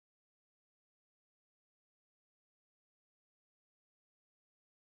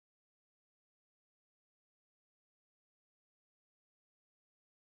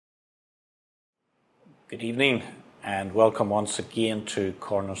Good evening and welcome once again to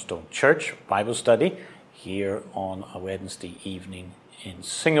Cornerstone Church Bible Study here on a Wednesday evening in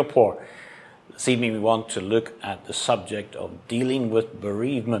Singapore. This evening we want to look at the subject of dealing with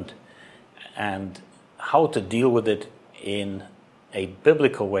bereavement and how to deal with it in a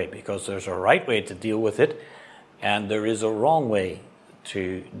biblical way, because there's a right way to deal with it and there is a wrong way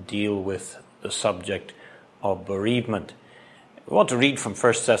to deal with the subject of bereavement. We want to read from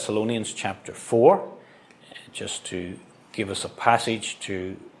 1 Thessalonians chapter 4, just to give us a passage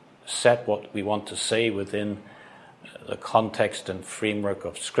to set what we want to say within the context and framework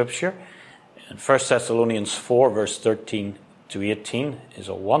of Scripture. And 1 Thessalonians 4, verse 13 to 18 is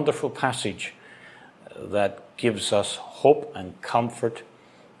a wonderful passage that gives us hope and comfort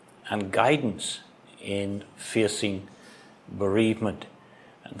and guidance in facing bereavement.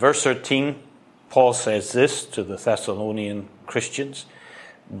 And verse 13, Paul says this to the Thessalonian Christians: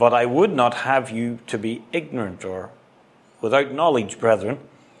 "But I would not have you to be ignorant or without knowledge, brethren,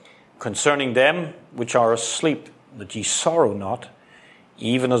 concerning them which are asleep, that ye sorrow not,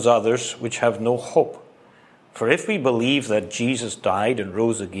 even as others which have no hope. For if we believe that Jesus died and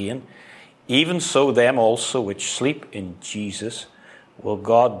rose again, even so them also which sleep in Jesus will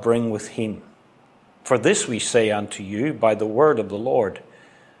God bring with him. For this we say unto you by the word of the Lord,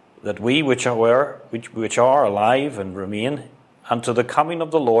 that we which are alive and remain unto the coming of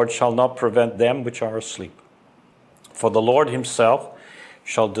the Lord shall not prevent them which are asleep. For the Lord himself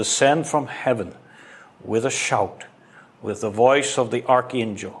shall descend from heaven with a shout, with the voice of the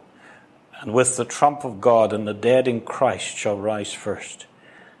archangel, and with the trump of God, and the dead in Christ shall rise first.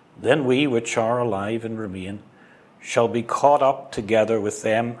 Then we which are alive and remain shall be caught up together with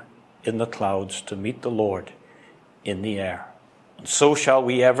them in the clouds to meet the Lord in the air. And so shall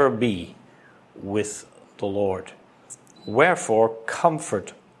we ever be with the Lord. Wherefore,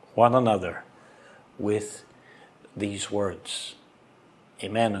 comfort one another with these words."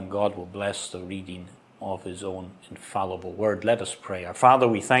 Amen. And God will bless the reading of his own infallible word. Let us pray. Our Father,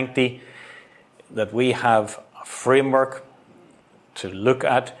 we thank thee that we have a framework to look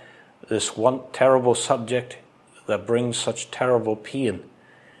at this one terrible subject that brings such terrible pain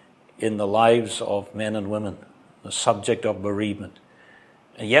in the lives of men and women, the subject of bereavement.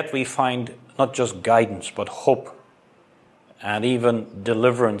 And yet we find not just guidance, but hope and even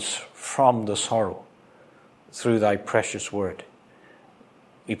deliverance from the sorrow through thy precious word.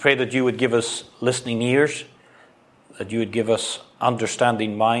 We pray that you would give us listening ears, that you would give us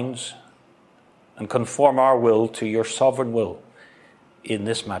understanding minds, and conform our will to your sovereign will in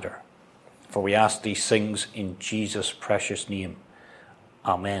this matter. For we ask these things in Jesus' precious name.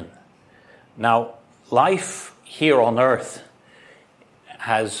 Amen. Now, life here on earth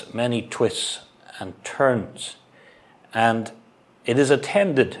has many twists and turns, and it is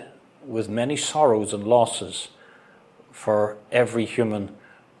attended with many sorrows and losses for every human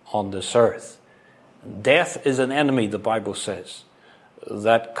on this earth. Death is an enemy, the Bible says,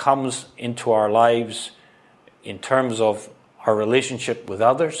 that comes into our lives in terms of our relationship with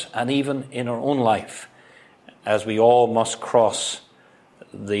others and even in our own life, as we all must cross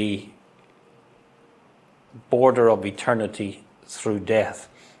the border of eternity through death.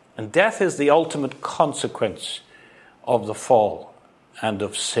 And death is the ultimate consequence of the fall and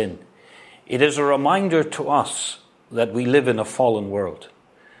of sin. It is a reminder to us that we live in a fallen world,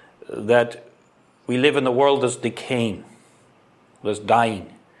 that we live in a world that's decaying, that's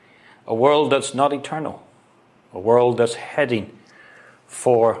dying, a world that's not eternal, a world that's heading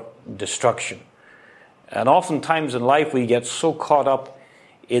for destruction. And oftentimes in life we get so caught up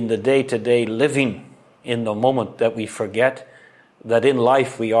in the day-to-day living in the moment that we forget that in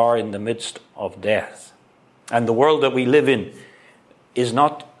life we are in the midst of death. And the world that we live in is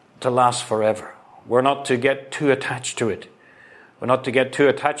not to last forever. We're not to get too attached to it. We're not to get too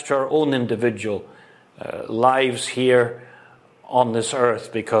attached to our own individual lives here on this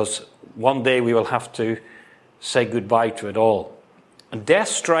earth, because one day we will have to say goodbye to it all. And death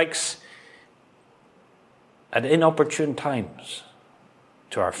strikes at inopportune times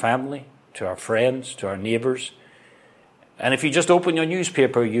to our family, to our friends, to our neighbors. And if you just open your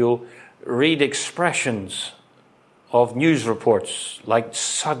newspaper, you'll read expressions of news reports like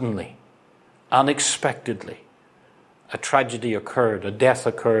suddenly, unexpectedly, a tragedy occurred, a death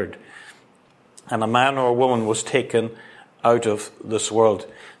occurred, and a man or a woman was taken out of this world.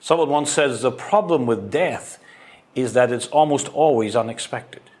 Someone once says the problem with death is that it's almost always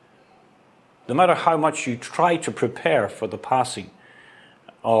unexpected. No matter how much you try to prepare for the passing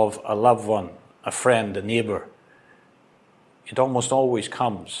of a loved one, a friend, a neighbor, it almost always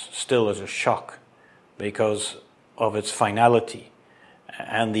comes still as a shock because of its finality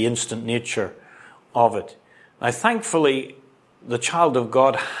and the instant nature of it. Now, thankfully, the child of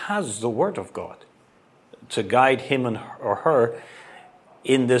God has the Word of God to guide him or her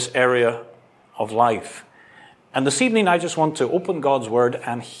in this area of life. And this evening, I just want to open God's Word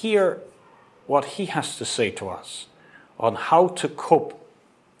and hear what He has to say to us on how to cope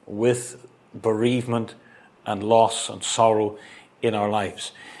with bereavement and loss and sorrow in our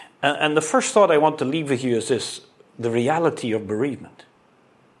lives. And the first thought I want to leave with you is this: the reality of bereavement.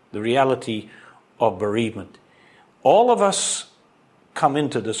 The reality of bereavement. All of us come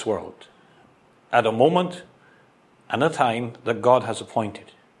into this world at a moment and a time that God has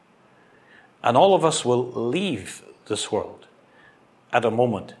appointed. And all of us will leave this world at a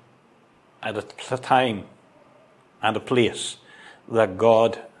moment, at a time, and a place that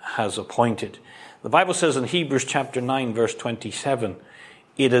God has appointed. The Bible says in Hebrews chapter 9, verse 27,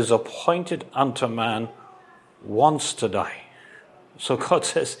 it is appointed unto man once to die. So God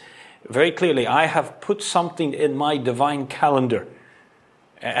says very clearly, I have put something in my divine calendar.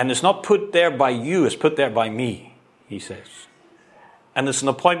 And it's not put there by you, it's put there by me, He says. And it's an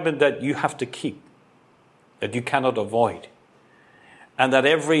appointment that you have to keep, that you cannot avoid. And that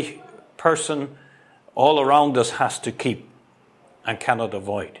every person all around us has to keep and cannot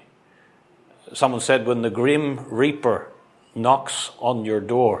avoid. Someone said, when the grim reaper knocks on your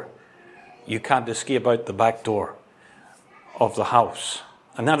door, you can't escape out the back door of the house.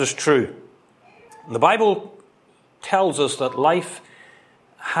 And that is true. The Bible tells us that life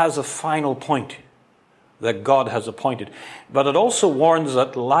has a final point that God has appointed. But it also warns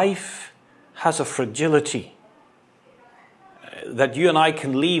that life has a fragility, that you and I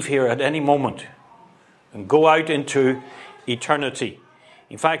can leave here at any moment and go out into eternity.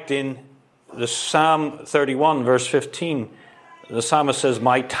 In fact, in the Psalm 31, verse 15, the psalmist says,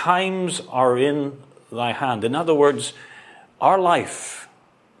 my times are in thy hand. In other words, our life,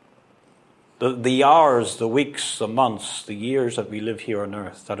 the hours, the weeks, the months, the years that we live here on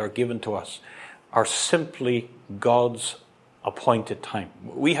earth that are given to us are simply God's appointed time.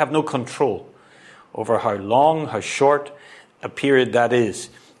 We have no control over how long, how short a period that is.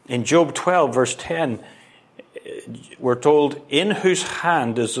 In Job 12, verse 10, we're told, in whose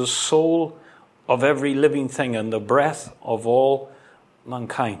hand is the soul of every living thing and the breath of all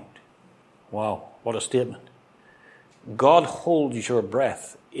mankind. Wow, what a statement. God holds your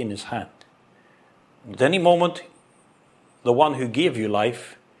breath in His hand. At any moment, the one who gave you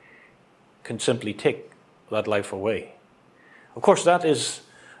life can simply take that life away. Of course, that is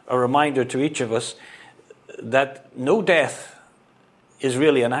a reminder to each of us that no death is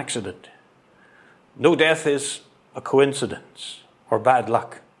really an accident. No death is a coincidence or bad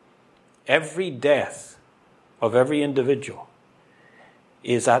luck. Every death of every individual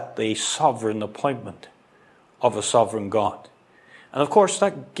is at the sovereign appointment of a sovereign God. And of course,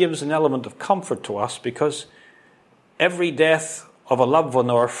 that gives an element of comfort to us because every death of a loved one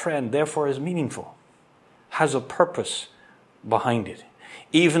or a friend, therefore, is meaningful, has a purpose behind it.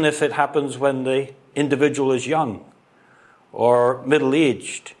 Even if it happens when the individual is young or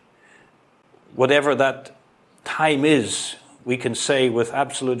middle-aged, whatever that time is, we can say with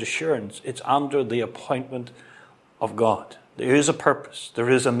absolute assurance, it's under the appointment of God. There is a purpose, there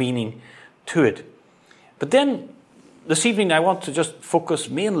is a meaning to it. But then, this evening I want to just focus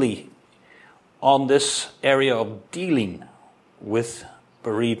mainly on this area of dealing with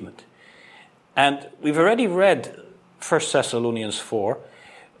bereavement. And we've already read 1 Thessalonians 4,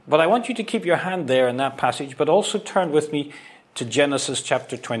 but I want you to keep your hand there in that passage, but also turn with me to Genesis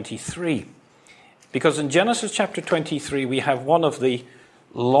chapter 23. Because in Genesis chapter 23, we have one of the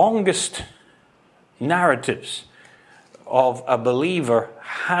longest narratives of a believer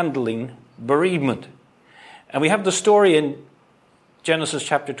handling bereavement. And we have the story in Genesis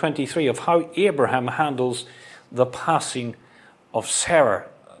chapter 23 of how Abraham handles the passing of Sarah.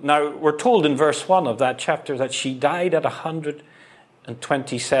 Now, we're told in verse 1 of that chapter that she died at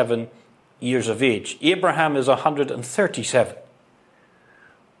 127 years of age. Abraham is 137.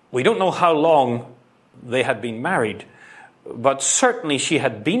 We don't know how long they had been married, but certainly she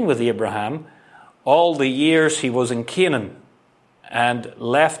had been with Abraham all the years he was in Canaan and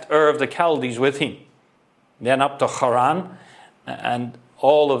left Ur of the Chaldees with him, then up to Haran, and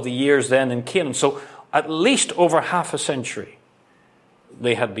all of the years then in Canaan. So at least over half a century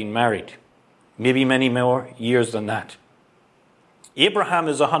they had been married, maybe many more years than that. Abraham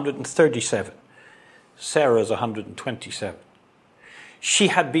is 137. Sarah is 127. She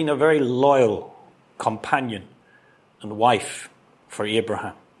had been a very loyal companion and wife for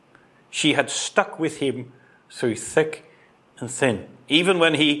Abraham. She had stuck with him through thick and thin. Even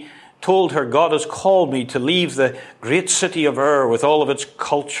when he told her, God has called me to leave the great city of Ur with all of its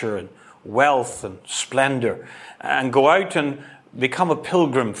culture and wealth and splendor and go out and become a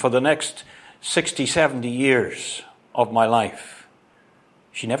pilgrim for the next 60, 70 years of my life.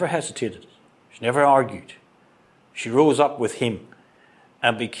 She never hesitated. She never argued. She rose up with him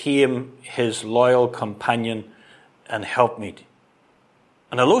and became his loyal companion and helpmate.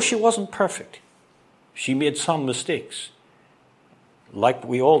 And although she wasn't perfect, she made some mistakes, like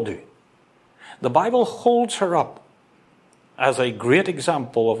we all do. The Bible holds her up as a great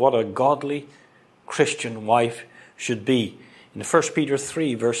example of what a godly Christian wife should be. In 1 Peter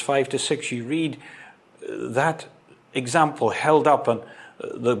 3, verse 5 to 6, you read that example held up, and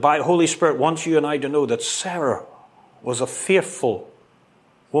the Holy Spirit wants you and I to know that Sarah was a faithful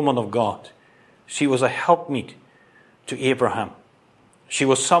woman of God. She was a helpmeet to Abraham. She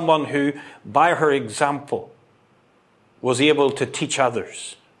was someone who, by her example, was able to teach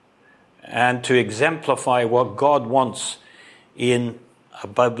others and to exemplify what God wants in a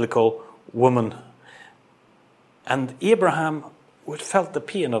biblical woman. And Abraham would felt the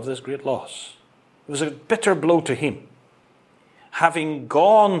pain of this great loss. It was a bitter blow to him, having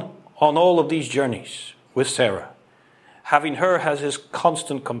gone on all of these journeys with Sarah, having her as his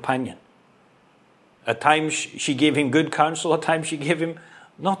constant companion. At times she gave him good counsel, at times she gave him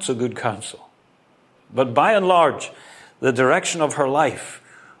not so good counsel. But by and large, the direction of her life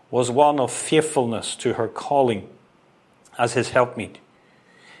was one of faithfulness to her calling as his helpmeet.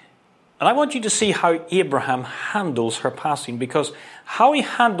 And I want you to see how Abraham handles her passing, because how he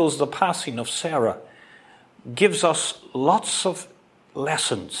handles the passing of Sarah gives us lots of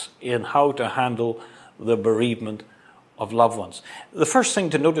lessons in how to handle the bereavement of loved ones. The first thing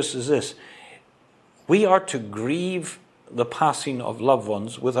to notice is this: we are to grieve the passing of loved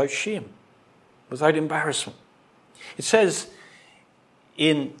ones without shame, without embarrassment. It says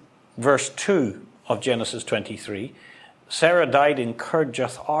in verse 2 of Genesis 23, Sarah died in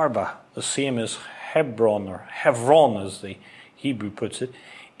Kirjath Arba, the same as Hebron, or Hevron as the Hebrew puts it,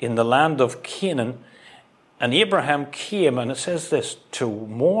 in the land of Canaan. And Abraham came, and it says this, to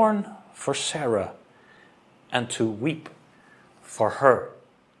mourn for Sarah and to weep for her.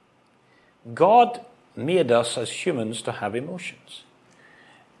 God made us as humans to have emotions.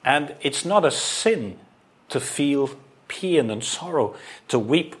 And it's not a sin to feel pain and sorrow, to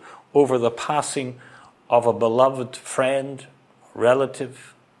weep over the passing of a beloved friend,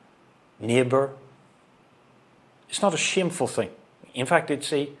 relative, neighbor. It's not a shameful thing. In fact,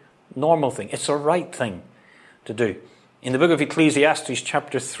 it's a normal thing. It's a right thing to do. In the book of Ecclesiastes,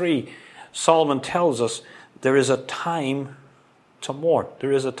 chapter 3, Solomon tells us there is a time to mourn.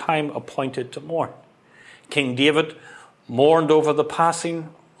 There is a time appointed to mourn. King David mourned over the passing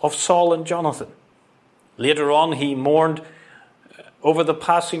of Saul and Jonathan. Later on, he mourned over the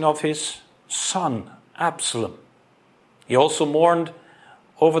passing of his son, Absalom. He also mourned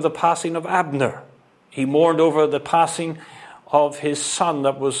over the passing of Abner. He mourned over the passing of his son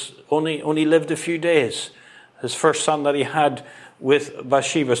that was only lived a few days, his first son that he had with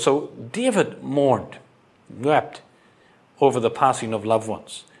Bathsheba. So David mourned, wept over the passing of loved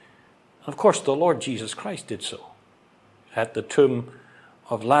ones. And of course, the Lord Jesus Christ did so at the tomb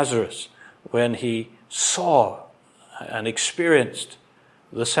of Lazarus, when he saw and experienced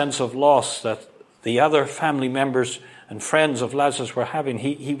the sense of loss that the other family members and friends of Lazarus were having.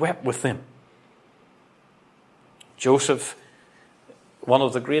 He wept with them. Joseph, one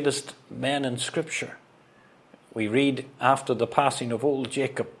of the greatest men in Scripture, we read after the passing of old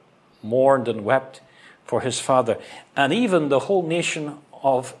Jacob, mourned and wept for his father. And even the whole nation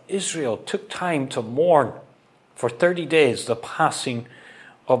of Israel took time to mourn for 30 days the passing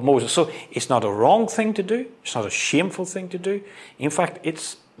of Moses. So it's not a wrong thing to do. It's not a shameful thing to do. In fact,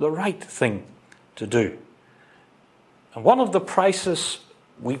 it's the right thing to do. And one of the prices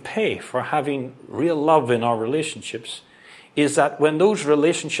we pay for having real love in our relationships is that when those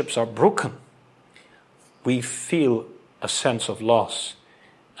relationships are broken, we feel a sense of loss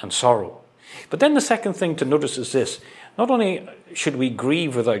and sorrow. But then the second thing to notice is this: not only should we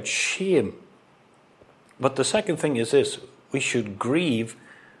grieve without shame, but the second thing is this: we should grieve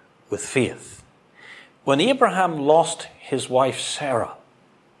with faith. When Abraham lost his wife Sarah,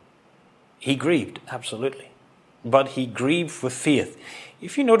 he grieved, absolutely. But he grieved with faith.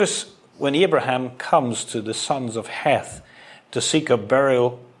 If you notice, when Abraham comes to the sons of Heth to seek a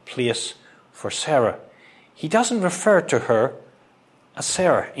burial place for Sarah, he doesn't refer to her as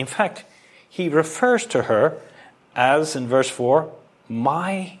Sarah. In fact, he refers to her as, in verse 4,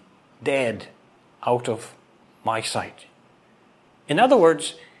 my dead out of my sight. In other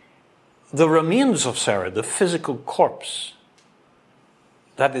words, the remains of Sarah, the physical corpse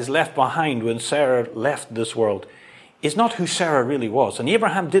that is left behind when Sarah left this world, is not who Sarah really was. And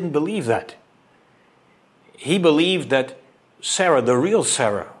Abraham didn't believe that. He believed that Sarah, the real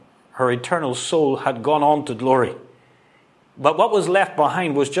Sarah, her eternal soul, had gone on to glory. But what was left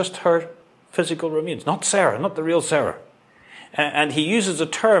behind was just her physical remains, not Sarah, not the real Sarah. And he uses a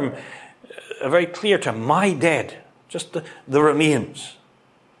term, a very clear term, my dead, just the remains,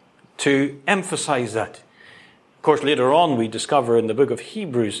 to emphasize that. Of course, later on we discover in the book of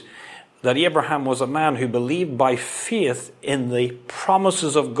Hebrews that Abraham was a man who believed by faith in the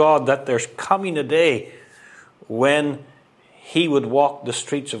promises of God that there's coming a day when he would walk the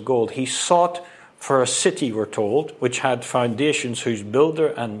streets of gold. He sought for a city, we're told, which had foundations, whose builder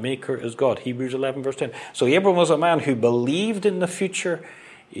and maker is God. Hebrews 11 verse 10. So Abraham was a man who believed in the future,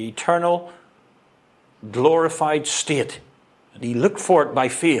 eternal, glorified state. And he looked for it by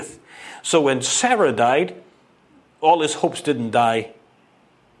faith. So when Sarah died, all his hopes didn't die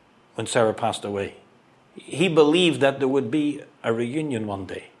when Sarah passed away. He believed that there would be a reunion one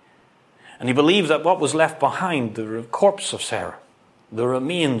day. And he believed that what was left behind, the corpse of Sarah, the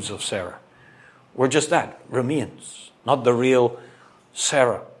remains of Sarah, were just that, remains, not the real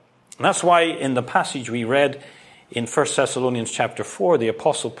Sarah. And that's why in the passage we read in 1 Thessalonians chapter 4, the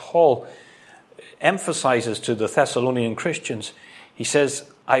Apostle Paul emphasizes to the Thessalonian Christians, he says,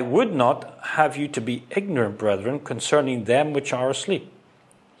 I would not have you to be ignorant, brethren, concerning them which are asleep.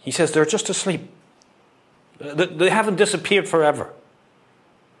 He says they're just asleep. They haven't disappeared forever.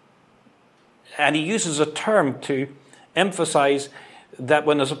 And he uses a term to emphasize that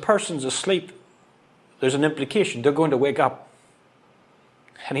when a person's asleep, there's an implication. They're going to wake up.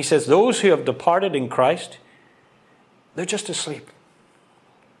 And he says those who have departed in Christ, they're just asleep.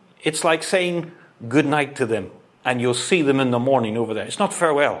 It's like saying good night to them, and you'll see them in the morning over there. It's not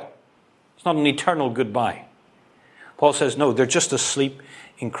farewell. It's not an eternal goodbye. Paul says, no, they're just asleep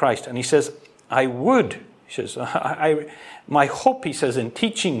in Christ. And he says, my hope, he says, in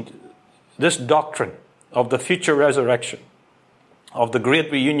teaching this doctrine of the future resurrection, of the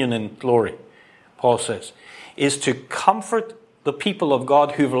great reunion in glory, Paul says, is to comfort the people of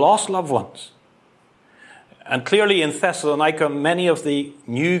God who've lost loved ones. And clearly in Thessalonica, many of the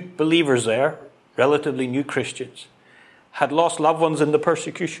new believers there, relatively new Christians, had lost loved ones in the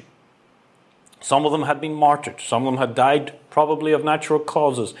persecution. Some of them had been martyred. Some of them had died probably of natural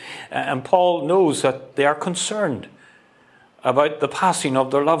causes. And Paul knows that they are concerned about the passing of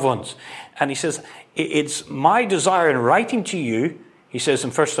their loved ones. And he says, it's my desire in writing to you, he says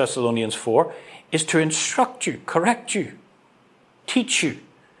in 1 Thessalonians 4, is to instruct you, correct you, teach you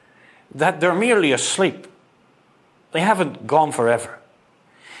that they're merely asleep. They haven't gone forever.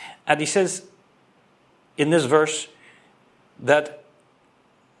 And he says in this verse that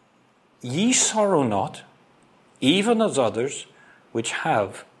ye sorrow not, even as others which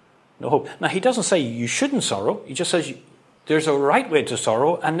have no hope. Now, he doesn't say you shouldn't sorrow. He just says there's a right way to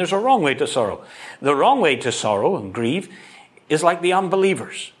sorrow and there's a wrong way to sorrow. The wrong way to sorrow and grieve is like the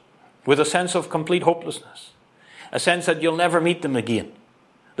unbelievers, with a sense of complete hopelessness, a sense that you'll never meet them again,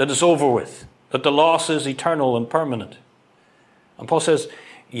 that it's over with, that the loss is eternal and permanent. And Paul says,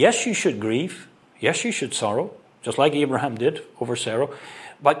 yes, you should grieve. Yes, you should sorrow, just like Abraham did over Sarah.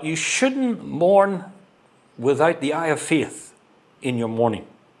 But you shouldn't mourn without the eye of faith in your mourning.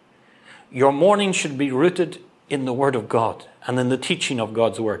 Your mourning should be rooted in the Word of God and in the teaching of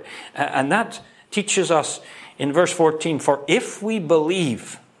God's Word. And that teaches us in verse 14, for if we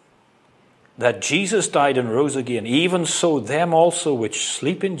believe that Jesus died and rose again, even so them also which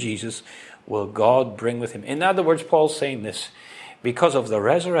sleep in Jesus will God bring with him. In other words, Paul's saying this, because of the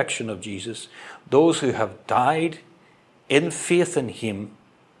resurrection of Jesus, those who have died in faith in him,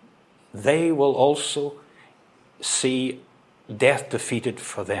 they will also see death defeated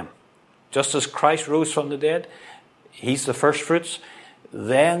for them. Just as Christ rose from the dead, he's the first fruits,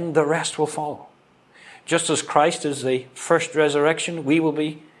 then the rest will follow. Just as Christ is the first resurrection, we will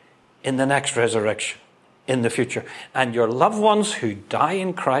be in the next resurrection, in the future. And your loved ones who die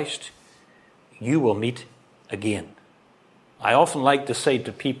in Christ, you will meet again. I often like to say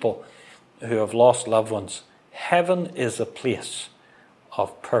to people who have lost loved ones, heaven is a place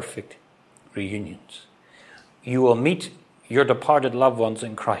of perfect reunions. You will meet your departed loved ones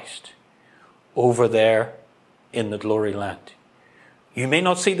in Christ over there in the glory land. You may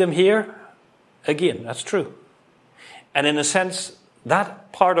not see them here again, that's true. And in a sense,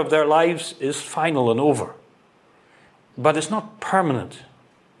 that part of their lives is final and over. But it's not permanent,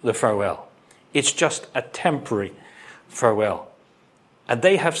 the farewell. It's just a temporary farewell. And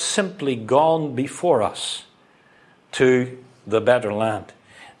they have simply gone before us to the better land.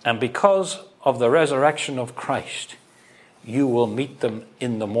 And because of the resurrection of Christ, you will meet them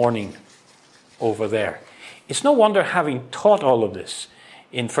in the morning over there. It's no wonder, having taught all of this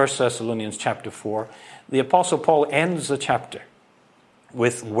in 1 Thessalonians chapter 4, the Apostle Paul ends the chapter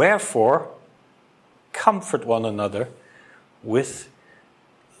with, wherefore, comfort one another with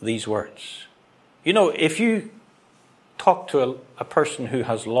these words. You know, if you talk to a person who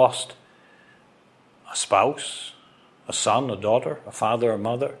has lost a spouse, a son, a daughter, a father, a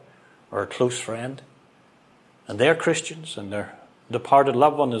mother, or a close friend, and they're Christians, and their departed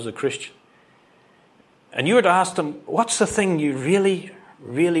loved one is a Christian, and you were to ask them, what's the thing you really,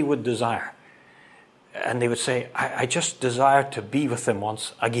 really would desire? And they would say, I just desire to be with them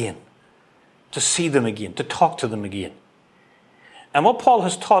once again, to see them again, to talk to them again. And what Paul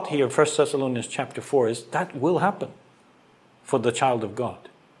has taught here in 1 Thessalonians chapter 4 is that will happen for the child of God.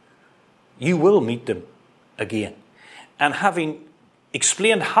 You will meet them again. And having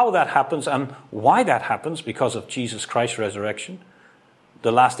explained how that happens and why that happens, because of Jesus Christ's resurrection,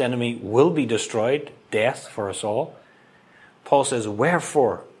 the last enemy will be destroyed, death for us all. Paul says,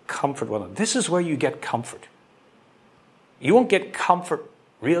 wherefore, comfort one another. This is where you get comfort. You won't get comfort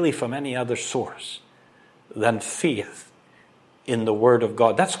really from any other source than faith in the Word of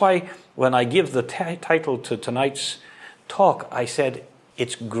God. That's why when I give the title to tonight's talk, I said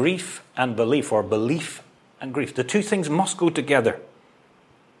it's grief and belief, or belief and grief. The two things must go together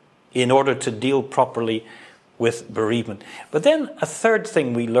in order to deal properly with bereavement. But then a third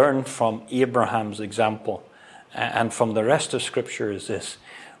thing we learn from Abraham's example and from the rest of Scripture is this: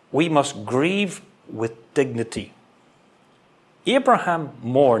 we must grieve with dignity. Abraham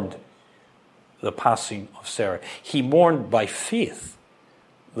mourned the passing of Sarah. He mourned by faith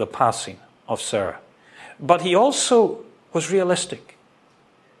the passing of Sarah. But he also was realistic,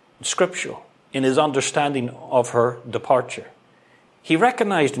 scriptural, in his understanding of her departure. He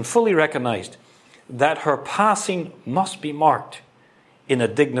recognized and fully recognized that her passing must be marked in a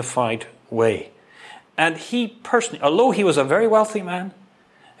dignified way. And he personally, although he was a very wealthy man,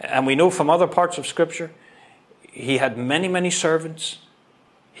 and we know from other parts of Scripture, he had many, many servants.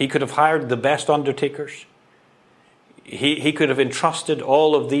 He could have hired the best undertakers. He could have entrusted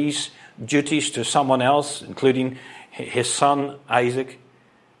all of these duties to someone else, including his son Isaac.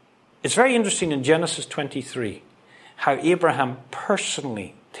 It's very interesting in Genesis 23 how Abraham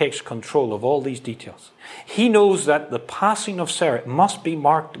personally takes control of all these details. He knows that the passing of Sarah must be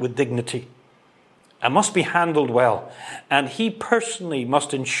marked with dignity and must be handled well. And he personally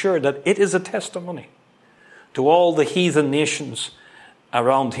must ensure that it is a testimony to all the heathen nations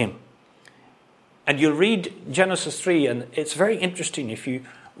around him. And you'll read Genesis 3, and it's very interesting if you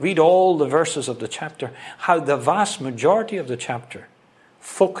read all the verses of the chapter, how the vast majority of the chapter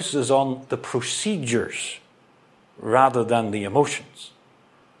focuses on the procedures rather than the emotions.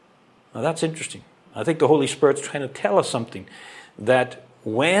 Now that's interesting. I think the Holy Spirit's trying to tell us something, that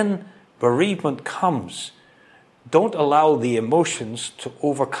when bereavement comes, don't allow the emotions to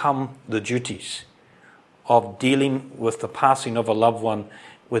overcome the duties of dealing with the passing of a loved one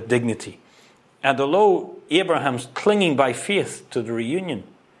with dignity. And although Abraham's clinging by faith to the reunion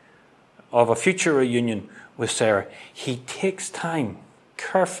of a future reunion with Sarah, he takes time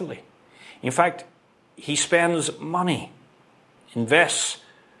carefully. In fact, he spends money, invests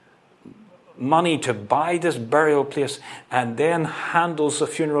money to buy this burial place, and then handles the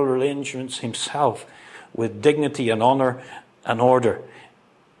funeral arrangements himself with dignity and honor and order.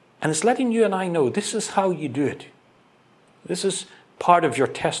 And it's letting you and I know this is how you do it. This is part of your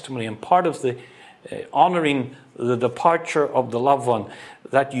testimony and part of the honoring the departure of the loved one,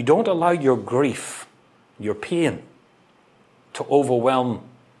 that you don't allow your grief, your pain, to overwhelm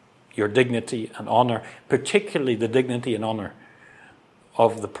your dignity and honor, particularly the dignity and honor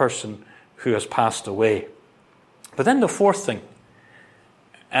of the person who has passed away. But then the fourth thing,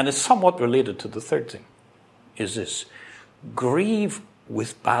 and it's somewhat related to the third thing, is this: grieve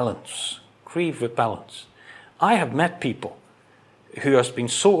with balance. Grieve with balance. I have met people who has been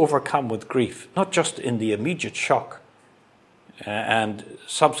so overcome with grief, not just in the immediate shock and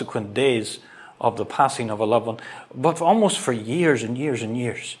subsequent days of the passing of a loved one, but almost for years and years and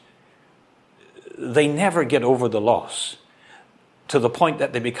years. They never get over the loss, to the point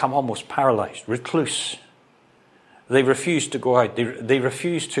that they become almost paralyzed, recluse. They refuse to go out. They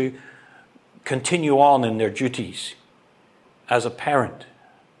refuse to continue on in their duties as a parent,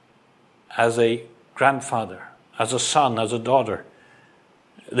 as a grandfather, as a son, as a daughter.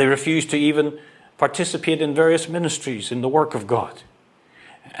 They refuse to even participate in various ministries in the work of God.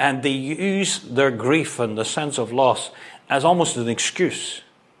 And they use their grief and the sense of loss as almost an excuse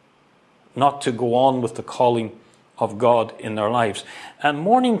not to go on with the calling of God in their lives. And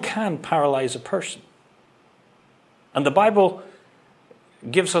mourning can paralyze a person. And the Bible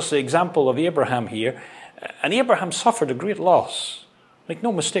gives us the example of Abraham here, And Abraham suffered a great loss. Make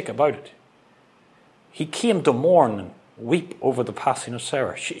no mistake about it. He came to mourn and weep over the passing of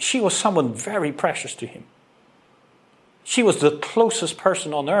Sarah. She was someone very precious to him. She was the closest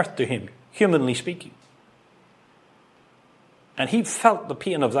person on earth to him, humanly speaking. And he felt the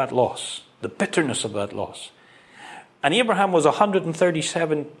pain of that loss, the bitterness of that loss. And Abraham was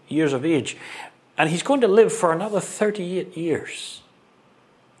 137 years of age, and he's going to live for another 38 years.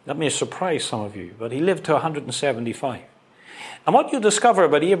 That may surprise some of you, but he lived to 175. And what you discover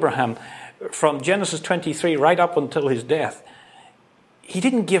about Abraham from Genesis 23 right up until his death, he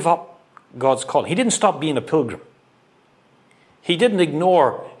didn't give up God's call. He didn't stop being a pilgrim. He didn't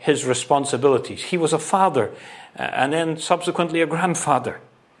ignore his responsibilities. He was a father and then subsequently a grandfather.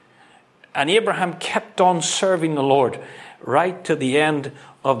 And Abraham kept on serving the Lord right to the end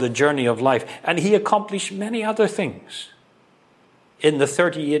of the journey of life. And he accomplished many other things in the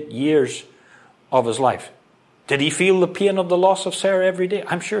 38 years of his life. Did he feel the pain of the loss of Sarah every day?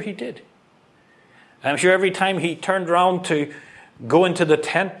 I'm sure he did. I'm sure every time he turned around to go into the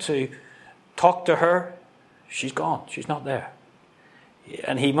tent to talk to her, she's gone. She's not there.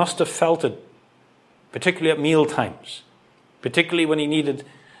 And he must have felt it, particularly at meal times, particularly when he needed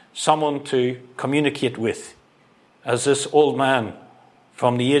someone to communicate with, as this old man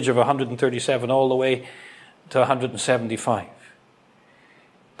from the age of 137 all the way to 175.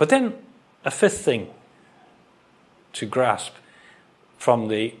 But then a fifth thing to grasp from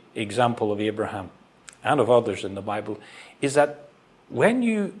the example of Abraham and of others in the Bible is that when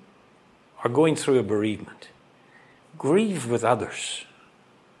you are going through a bereavement, grieve with others.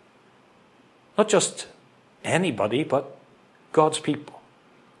 Not just anybody, but God's people.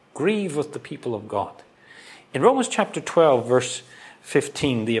 Grieve with the people of God. In Romans chapter 12, verse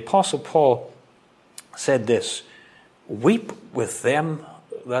 15, the Apostle Paul said this, "Weep with them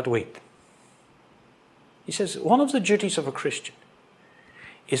that weep." He says, one of the duties of a Christian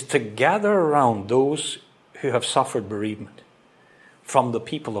is to gather around those who have suffered bereavement from the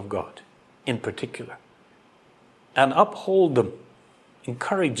people of God in particular, and uphold them,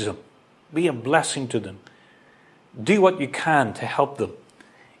 encourage them, be a blessing to them. Do what you can to help them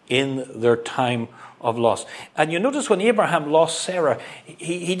in their time of loss. And you notice when Abraham lost Sarah,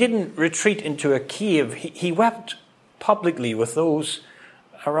 he didn't retreat into a cave. He wept publicly with those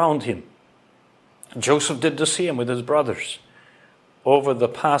around him. Joseph did the same with his brothers over the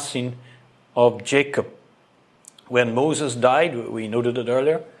passing of Jacob. When Moses died, we noted it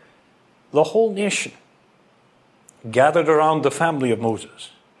earlier, the whole nation gathered around the family of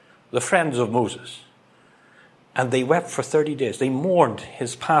Moses, the friends of Moses, and they wept for 30 days. They mourned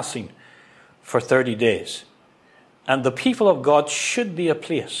his passing for 30 days. And the people of God should be a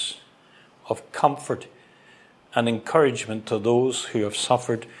place of comfort and encouragement to those who have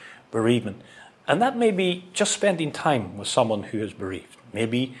suffered bereavement. And that may be just spending time with someone who is bereaved.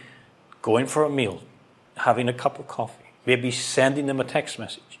 Maybe going for a meal, having a cup of coffee. Maybe sending them a text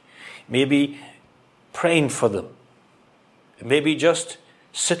message. Maybe praying for them. Maybe just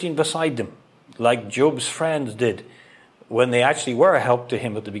sitting beside them, like Job's friends did when they actually were a help to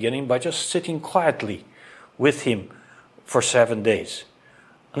him at the beginning, by just sitting quietly with him for 7 days.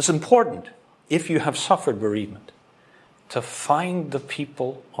 And it's important, if you have suffered bereavement, to find the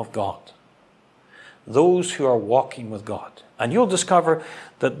people of God, those who are walking with God. And you'll discover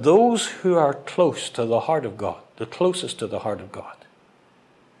that those who are close to the heart of God, the closest to the heart of God,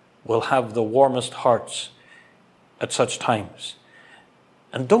 will have the warmest hearts at such times.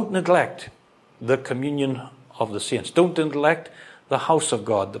 And don't neglect the communion of the saints. Don't neglect the house of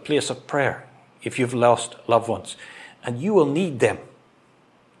God, the place of prayer, if you've lost loved ones. And you will need them,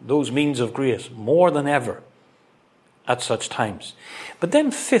 those means of grace, more than ever at such times. But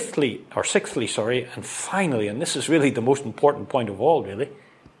then sixthly, and finally, and this is really the most important point of all, really,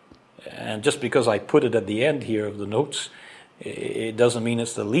 and just because I put it at the end here of the notes, it doesn't mean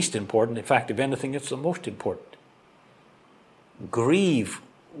it's the least important. In fact, if anything, it's the most important. Grieve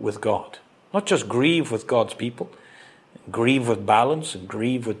with God. Not just grieve with God's people. Grieve with balance, and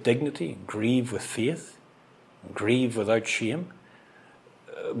grieve with dignity, and grieve with faith, and grieve without shame.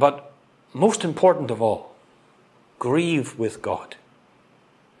 But most important of all, grieve with God.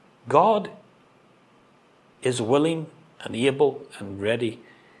 God is willing and able and ready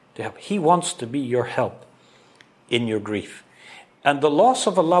to help. He wants to be your help in your grief. And the loss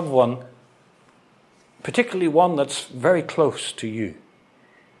of a loved one, particularly one that's very close to you,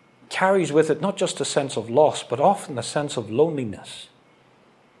 carries with it not just a sense of loss, but often a sense of loneliness.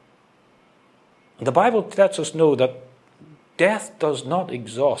 And the Bible lets us know that death does not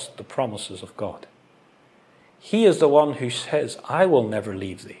exhaust the promises of God. He is the one who says, "I will never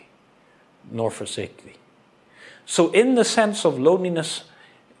leave thee, nor forsake thee." So in the sense of loneliness,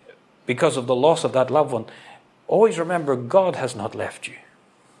 because of the loss of that loved one, always remember God has not left you.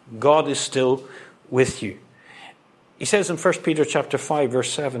 God is still with you. He says in 1 Peter chapter 5,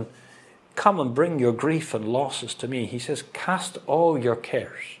 verse 7, come and bring your grief and losses to me. He says, cast all your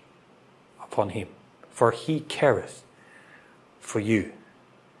cares upon him, for he careth for you.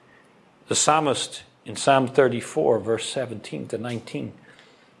 The psalmist in Psalm 34, verse 17 to 19,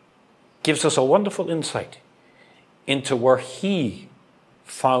 gives us a wonderful insight into where he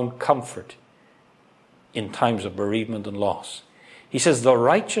found comfort in times of bereavement and loss. He says, the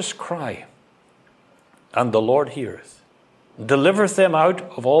righteous cry, and the Lord heareth, delivereth them out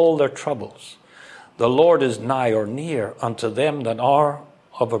of all their troubles. The Lord is nigh or near unto them that are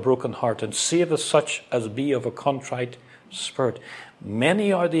of a broken heart, and saveth such as be of a contrite spirit.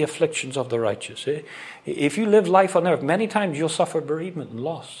 Many are the afflictions of the righteous. If you live life on earth, many times you'll suffer bereavement and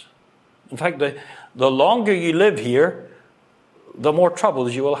loss. In fact, the longer you live here, the more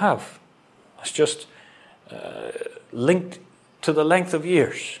troubles you will have. It's just linked to the length of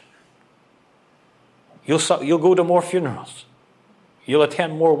years. You'll go to more funerals. You'll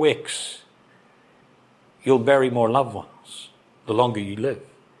attend more wakes. You'll bury more loved ones the longer you live.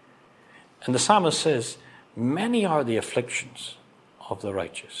 And the psalmist says, many are the afflictions of the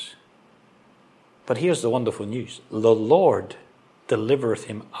righteous. But here's the wonderful news. The Lord delivereth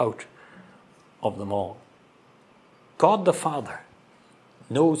him out of them all. God the Father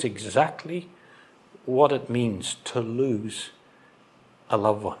knows exactly what it means to lose a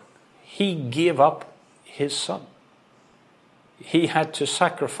loved one. He gave up his son. He had to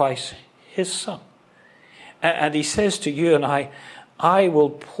sacrifice his son. And he says to you and I will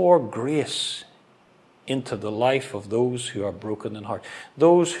pour grace into the life of those who are broken in heart,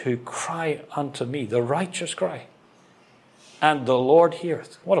 those who cry unto me, the righteous cry, and the Lord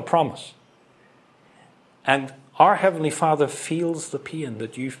heareth. What a promise. And our Heavenly Father feels the pain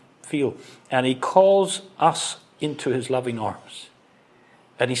that you feel, and he calls us into his loving arms.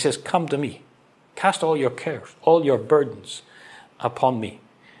 And he says, come to me, cast all your cares, all your burdens upon me.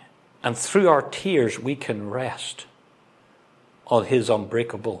 And through our tears we can rest on his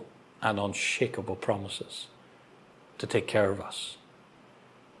unbreakable and unshakable promises to take care of us.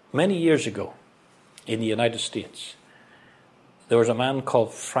 Many years ago in the United States, there was a man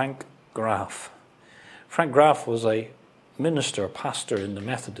called Frank Graff. Frank Graff was a minister, pastor in the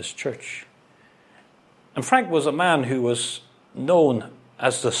Methodist Church. And Frank was a man who was known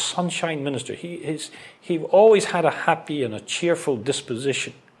as the sunshine minister. He always had a happy and a cheerful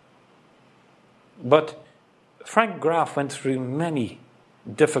disposition. But Frank Graff went through many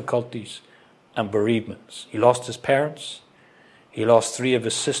difficulties and bereavements. He lost his parents. He lost 3 of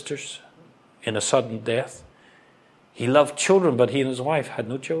his sisters in a sudden death. He loved children, but he and his wife had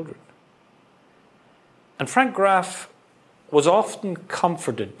no children. And Frank Graff was often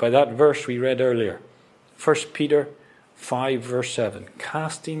comforted by that verse we read earlier, 1 Peter 5, verse 7,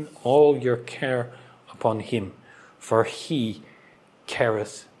 casting all your care upon him, for he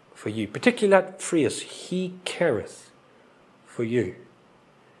careth for you. Particularly that phrase, he careth for you.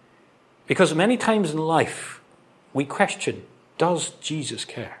 Because many times in life, we question, does Jesus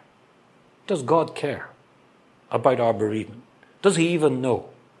care? Does God care about our bereavement? Does he even know?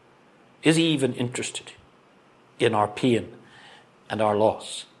 Is he even interested in our pain and our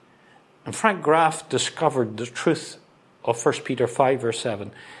loss? And Frank Graff discovered the truth of 1 Peter 5, verse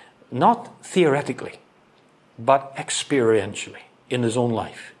 7, not theoretically, but experientially in his own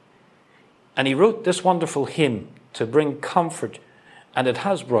life. And he wrote this wonderful hymn to bring comfort, and it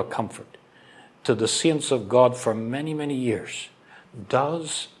has brought comfort to the saints of God for many, many years.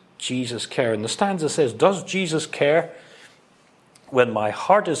 Does Jesus care? And the stanza says, does Jesus care when my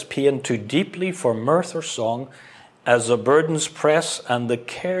heart is pained too deeply for mirth or song, as the burdens press and the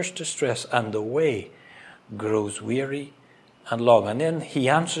cares distress, and the way grows weary and long? And then he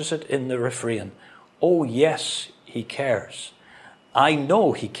answers it in the refrain, oh yes, he cares. I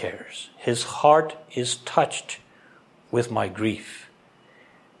know he cares. His heart is touched with my grief.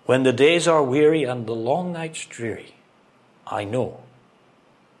 When the days are weary and the long nights dreary, I know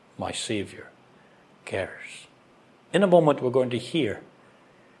my Savior cares. In a moment we're going to hear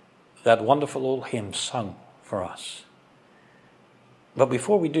that wonderful old hymn sung for us. But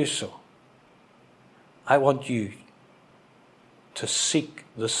before we do so, I want you to seek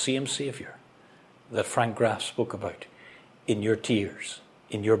the same Savior that Frank Graff spoke about in your tears,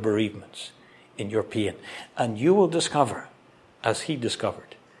 in your bereavements, in your pain. And you will discover, as he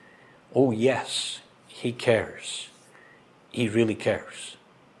discovered, oh yes, he cares. He really cares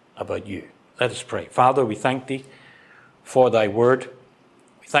about you. Let us pray. Father, we thank thee for thy word.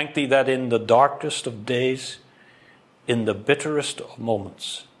 We thank thee that in the darkest of days in the bitterest of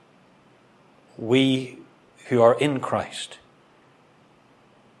moments, we who are in Christ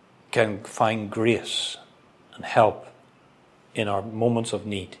can find grace and help in our moments of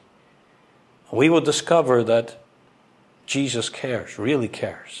need. We will discover that Jesus cares, really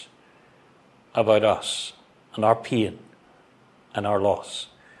cares, about us and our pain and our loss.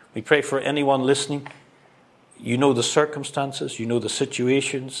 We pray for anyone listening. You know the circumstances, you know the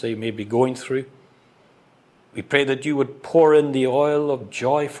situations they may be going through. We pray that you would pour in the oil of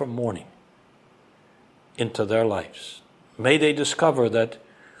joy for mourning into their lives. May they discover that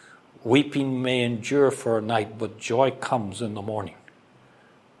weeping may endure for a night, but joy comes in the morning,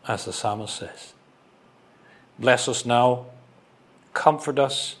 as the psalmist says. Bless us now, comfort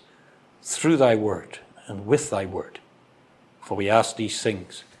us through thy word and with thy word. For we ask these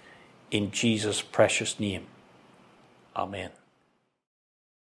things in Jesus' precious name. Amen.